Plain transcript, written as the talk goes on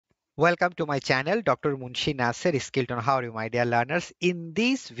Welcome to my channel, Dr. Munshi Nasser, skilled on how you, my dear learners. In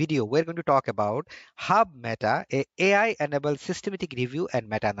this video, we're going to talk about HubMeta, a AI-enabled systematic review and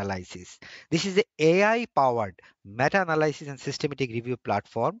meta-analysis. This is a AI-powered meta-analysis and systematic review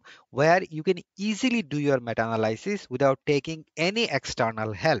platform where you can easily do your meta-analysis without taking any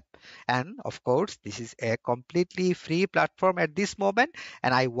external help. And of course, this is a completely free platform at this moment,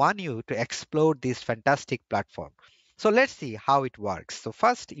 and I want you to explore this fantastic platform. So let's see how it works. So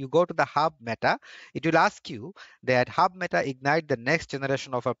first you go to the Hub Meta. It will ask you that Hub Meta ignite the next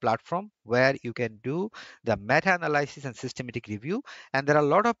generation of a platform where you can do the meta analysis and systematic review. And there are a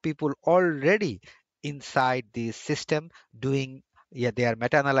lot of people already inside the system doing their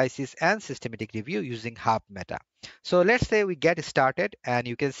meta analysis and systematic review using Hub Meta. So let's say we get started, and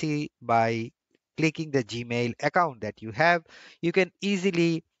you can see by clicking the Gmail account that you have, you can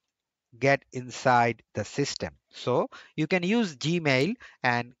easily get inside the system. So you can use Gmail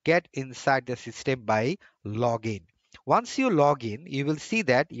and get inside the system by login. Once you log in, you will see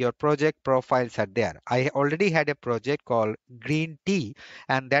that your project profiles are there. I already had a project called Green Tea,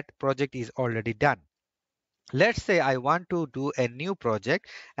 and that project is already done. Let's say I want to do a new project,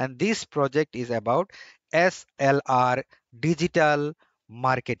 and this project is about SLR, digital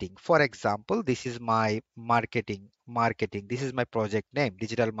marketing. For example, this is my marketing. This is my project name,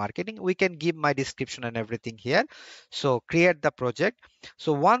 digital marketing. We can give my description and everything here. So create the project.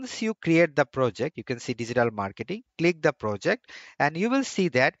 So once you create the project, you can see digital marketing, click the project, and you will see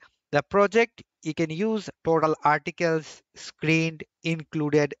that the project, you can use total articles, screened,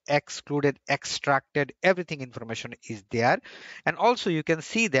 included, excluded, extracted, everything information is there. And also you can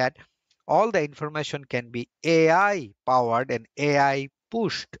see that all the information can be AI powered and AI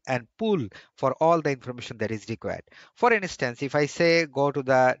pushed and pulled for all the information that is required. For instance, if I say go to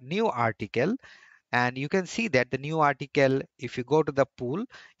the new article, and you can see that the new article, if you go to the pool,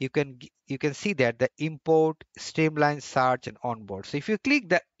 you can see that the import, streamline search and onboard. So if you click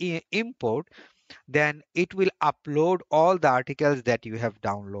the import, then it will upload all the articles that you have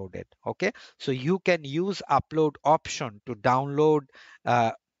downloaded. Okay, so you can use upload option to download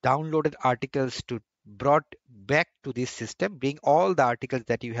uh, downloaded articles to brought back to this system, bring all the articles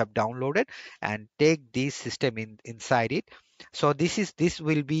that you have downloaded and take this system inside it. So this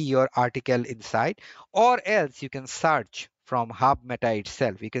will be your article inside, or else you can search from hub meta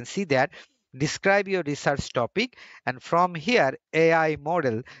itself. You can see that describe your research topic, and from here AI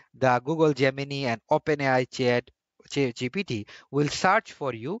model, the Google Gemini and OpenAI chat GPT will search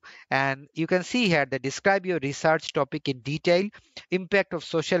for you, and you can see here that describe your research topic in detail, impact of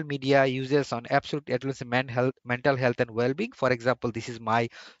social media users on absolute adolescent mental health and well-being. For example, this is my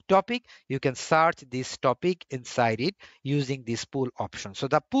topic. You can search this topic inside it using this pool option. So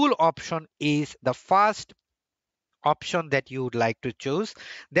the pool option is the first option that you would like to choose.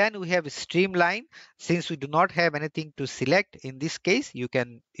 Then we have streamline. Since we do not have anything to select in this case, you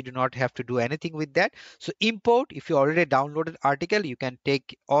do not have to do anything with that. So import, if you already downloaded article, you can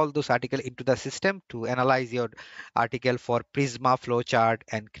take all those article into the system to analyze your article for Prisma flowchart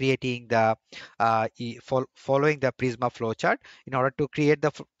and creating the following the Prisma flowchart. In order to create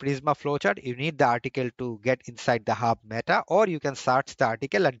the Prisma flowchart, you need the article to get inside the hub meta, or you can search the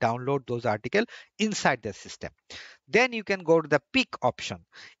article and download those article inside the system. Then you can go to the pick option.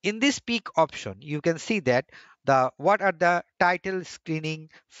 In this pick option, you can see that the what are the title, screening,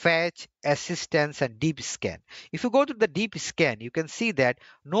 fetch, assistance and deep scan. If you go to the deep scan, you can see that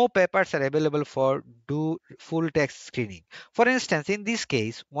no papers are available for do full text screening. For instance, in this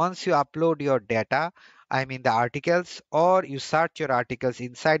case, once you upload your data, I mean the articles, or you search your articles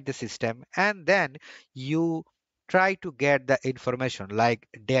inside the system, and then you try to get the information like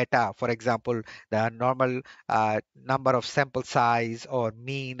data, for example, the normal number of sample size or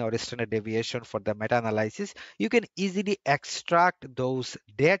mean or standard deviation for the meta-analysis, you can easily extract those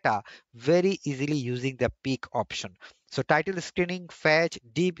data very easily using the pick option. So title screening, fetch,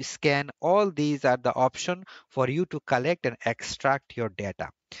 deep scan, all these are the option for you to collect and extract your data.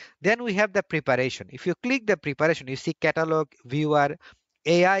 Then we have the preparation. If you click the preparation, you see catalog, viewer,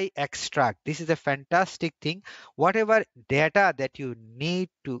 AI extract. This is a fantastic thing. Whatever data that you need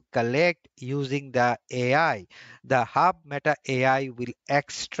to collect using the AI, the Hub Meta AI will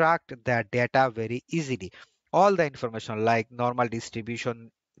extract the data very easily. All the information like normal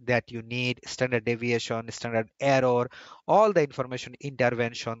distribution that you need, standard deviation, standard error, all the information,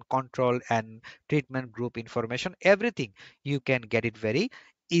 intervention, control and treatment group information, everything you can get it very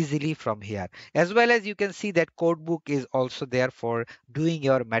easily from here. As well as you can see that codebook is also there for doing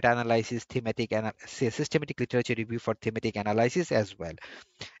your meta-analysis, thematic and systematic literature review for thematic analysis as well.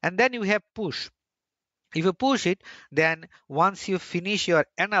 And then you have push. If you push it, then once you finish your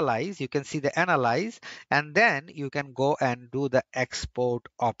analyze, you can see the analyze, and then you can go and do the export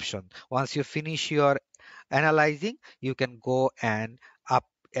option. Once you finish your analyzing, you can go and up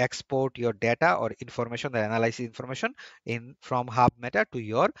export your data or information, the analysis information in from HubMeta to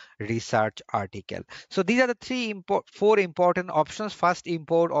your research article. So these are the four important options. First,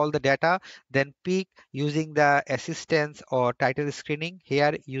 import all the data, then pick using the assistance or title screening.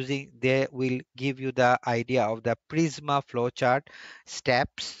 Here using, they will give you the idea of the Prisma flowchart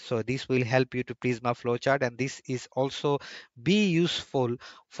steps. So this will help you to Prisma flowchart, and this is also be useful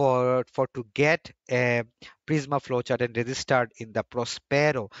for to get a Prisma flowchart and registered in the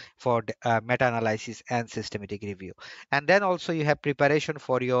Prospero for meta-analysis and systematic review. And then also you have preparation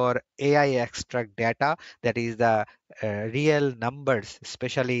for your AI extract data, that is the real numbers,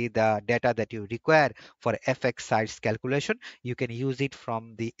 especially the data that you require for FX size calculation. You can use it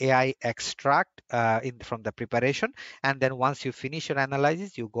from the AI extract from the preparation. And then once you finish your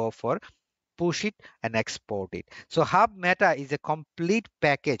analysis, you go for push it and export it. So Hub Meta is a complete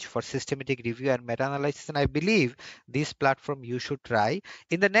package for systematic review and meta-analysis, and I believe this platform you should try.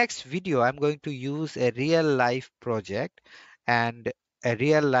 In the next video, I'm going to use a real life project and a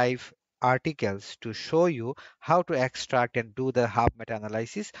real life articles to show you how to extract and do the Hub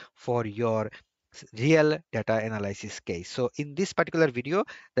meta-analysis for your real data analysis case. So in this particular video,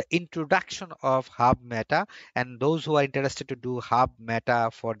 the introduction of Hub Meta, and those who are interested to do Hub Meta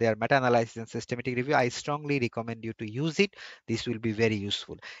for their meta analysis and systematic review, I strongly recommend you to use it. This will be very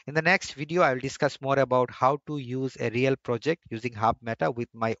useful. In the next video, I will discuss more about how to use a real project using Hub Meta with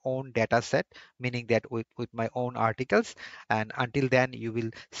my own data set, meaning that with my own articles. And until then, you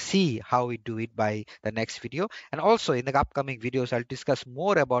will see how we do it by the next video. And also in the upcoming videos, I'll discuss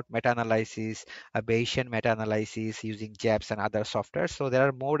more about meta analysis, Bayesian meta-analysis using JABs and other software. So there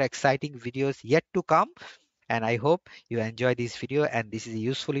are more exciting videos yet to come. And I hope you enjoy this video and this is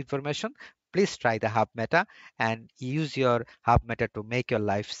useful information. Please try the Hub Meta and use your Hub Meta to make your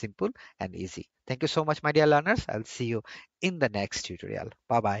life simple and easy. Thank you so much, my dear learners. I'll see you in the next tutorial.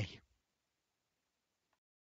 Bye bye.